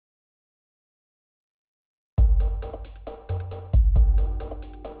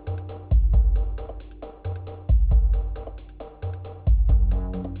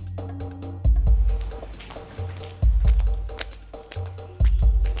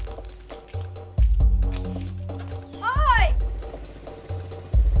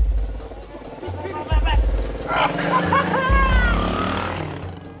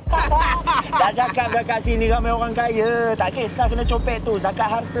Tak cakap dah kat sini ramai orang kaya. Tak kisah kena copet tu, zakat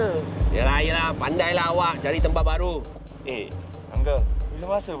harta. Yelah, pandailah awak cari tempat baru. Angga,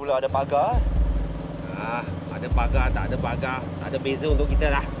 bila masa pula ada pagar? Ada pagar, tak ada pagar. Tak ada beza untuk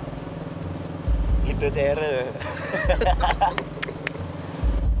kita lah. Itu terror.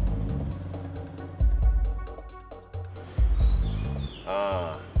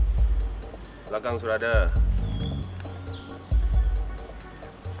 Belakang sudah ada.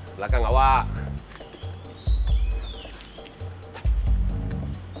 Belakang awak.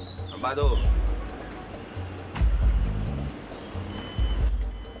 Nampak tu?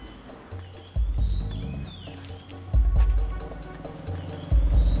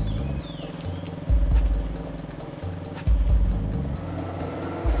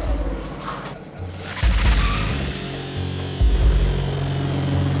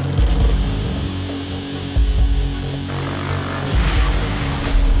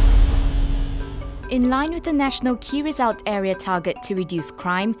 In line with the National Key Result Area target to reduce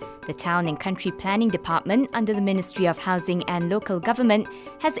crime, the Town and Country Planning Department under the Ministry of Housing and Local Government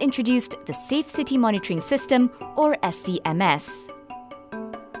has introduced the Safe City Monitoring System, or SCMS.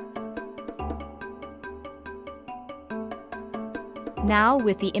 Now,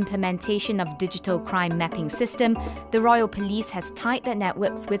 with the implementation of Digital Crime Mapping System, the Royal Police has tied their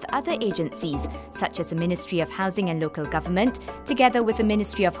networks with other agencies, such as the Ministry of Housing and Local Government, together with the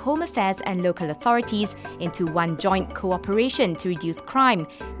Ministry of Home Affairs and Local Authorities, into one joint cooperation to reduce crime,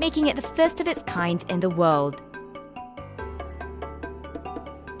 making it the first of its kind in the world.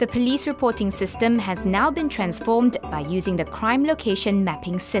 The police reporting system has now been transformed by using the Crime Location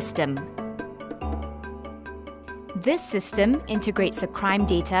Mapping System. This system integrates the crime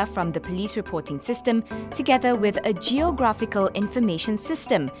data from the police reporting system together with a geographical information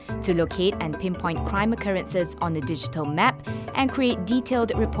system to locate and pinpoint crime occurrences on the digital map and create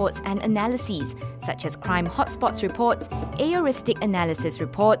detailed reports and analyses, such as crime hotspots reports, aoristic analysis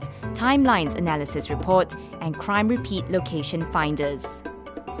reports, timelines analysis reports, and crime repeat location finders.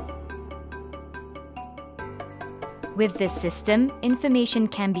 With this system, information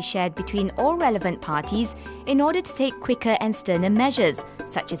can be shared between all relevant parties in order to take quicker and sterner measures,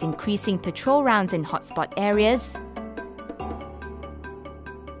 such as increasing patrol rounds in hotspot areas,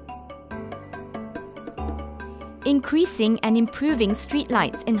 increasing and improving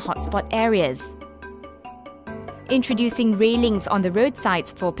streetlights in hotspot areas, introducing railings on the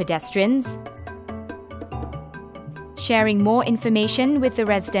roadsides for pedestrians, sharing more information with the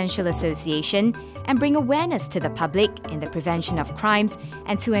residential association, and bring awareness to the public in the prevention of crimes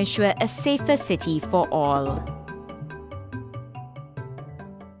and to ensure a safer city for all.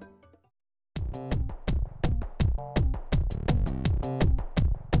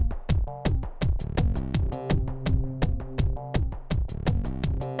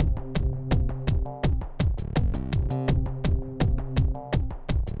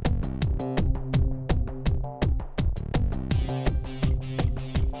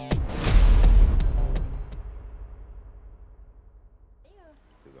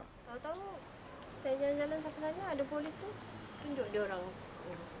 Tahu-tahu saya jalan-jalan sampai sana ada polis tu tunjuk dia orang.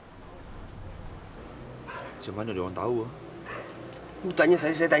 Macam mana dia orang tahu? Tanya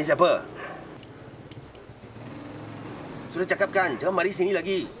saya tanya siapa? Sudah cakapkan, jangan mari sini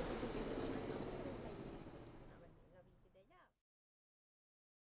lagi.